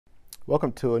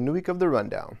Welcome to a new week of The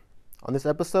Rundown. On this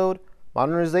episode,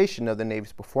 modernization of the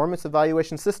Navy's performance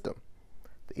evaluation system.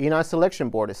 The E9 Selection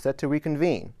Board is set to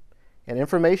reconvene, and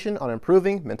information on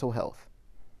improving mental health.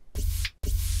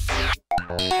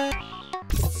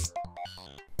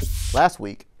 Last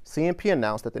week, CNP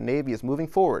announced that the Navy is moving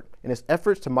forward in its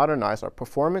efforts to modernize our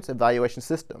performance evaluation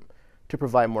system to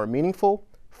provide more meaningful,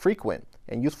 frequent,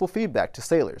 and useful feedback to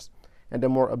sailors, and to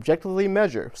more objectively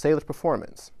measure sailors'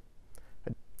 performance.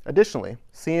 Additionally,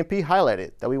 CNP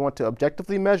highlighted that we want to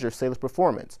objectively measure sailors'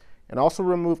 performance and also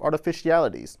remove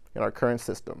artificialities in our current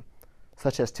system,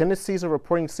 such as tendencies of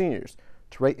reporting seniors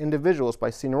to rate individuals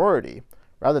by seniority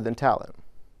rather than talent.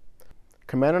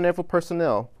 Commander Naval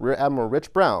Personnel Rear Admiral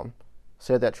Rich Brown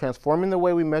said that transforming the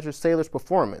way we measure sailors'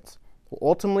 performance will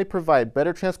ultimately provide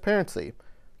better transparency,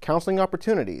 counseling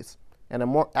opportunities, and a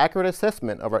more accurate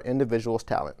assessment of our individuals'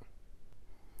 talent.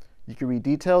 You can read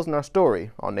details in our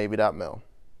story on Navy.mil.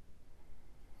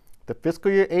 The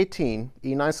fiscal year 18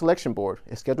 E9 Selection Board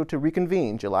is scheduled to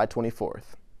reconvene July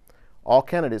 24th. All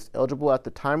candidates eligible at the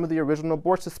time of the original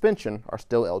board suspension are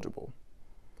still eligible.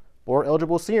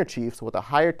 Board-eligible senior chiefs with a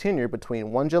higher tenure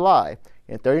between 1 July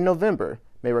and 30 November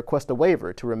may request a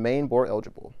waiver to remain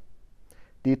board-eligible.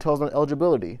 Details on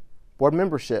eligibility, board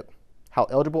membership, how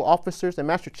eligible officers and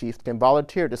master chiefs can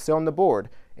volunteer to sit on the board,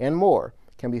 and more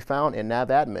can be found in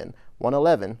NAVADMIN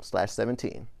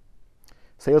 111/17.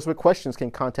 Sailors with questions can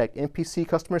contact NPC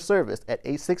Customer Service at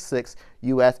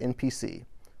 866-UASK-NPC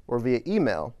or via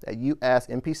email at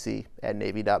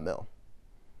uasknpc@navy.mil.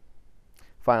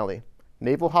 Finally,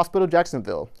 Naval Hospital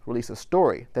Jacksonville released a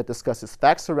story that discusses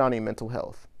facts surrounding mental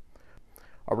health.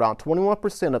 Around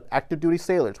 21% of active duty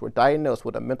sailors were diagnosed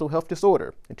with a mental health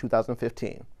disorder in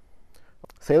 2015.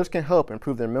 Sailors can help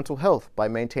improve their mental health by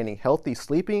maintaining healthy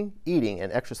sleeping, eating,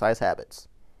 and exercise habits.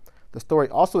 The story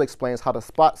also explains how to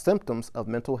spot symptoms of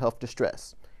mental health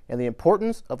distress and the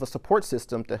importance of a support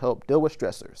system to help deal with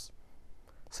stressors.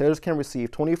 Sailors can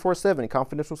receive 24/7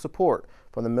 confidential support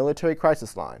from the Military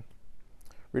Crisis Line.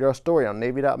 Read our story on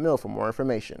Navy.mil for more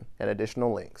information and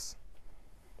additional links.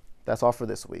 That's all for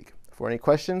this week. For any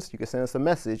questions, you can send us a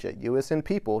message at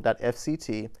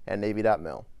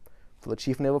usnpeople.fct@navy.mil. For the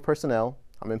Chief Naval Personnel,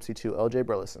 I'm MC2 LJ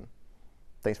Burleson.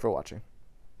 Thanks for watching.